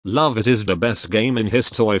Love it, is the best game in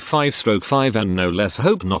history, 5/5 and no less.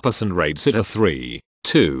 Hope Nopperson rates it a 3,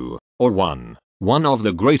 2, or 1. One of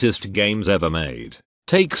the greatest games ever made.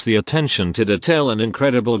 Takes the attention to detail and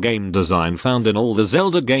incredible game design found in all the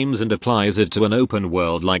Zelda games and applies it to an open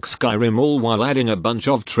world like Skyrim, all while adding a bunch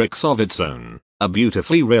of tricks of its own. A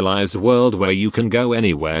beautifully realized world where you can go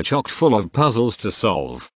anywhere, chock full of puzzles to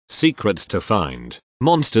solve, secrets to find,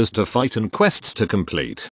 monsters to fight and quests to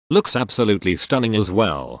complete. Looks absolutely stunning as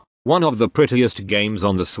well. One of the prettiest games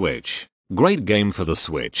on the Switch. Great game for the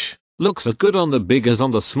Switch. Looks as good on the big as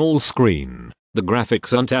on the small screen. The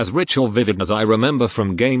graphics aren't as rich or vivid as I remember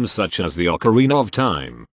from games such as the Ocarina of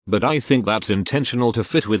Time, but I think that's intentional to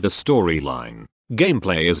fit with the storyline.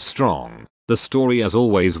 Gameplay is strong. The story, as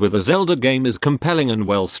always with a Zelda game, is compelling and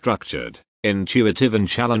well structured, intuitive and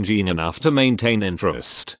challenging enough to maintain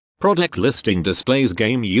interest. Product listing displays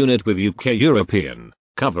game unit with UK European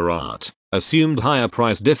cover art. Assumed higher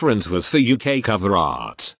price difference was for UK cover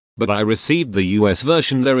art, but I received the US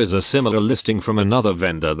version. There is a similar listing from another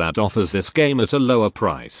vendor that offers this game at a lower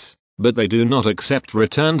price, but they do not accept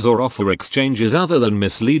returns or offer exchanges other than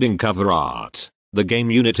misleading cover art. The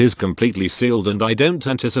game unit is completely sealed and I don't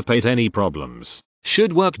anticipate any problems.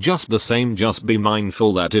 Should work just the same. Just be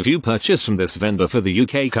mindful that if you purchase from this vendor for the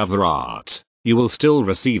UK cover art, you will still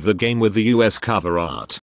receive the game with the US cover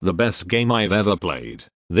art. The best game I've ever played.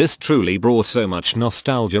 This truly brought so much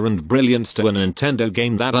nostalgia and brilliance to a Nintendo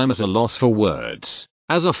game that I'm at a loss for words.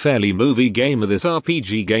 As a fairly movie gamer, this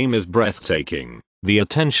RPG game is breathtaking. The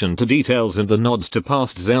attention to details and the nods to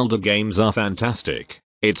past Zelda games are fantastic.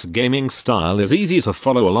 Its gaming style is easy to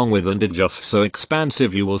follow along with and it's just so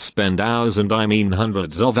expansive you will spend hours, and I mean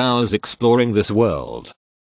hundreds of hours, exploring this world.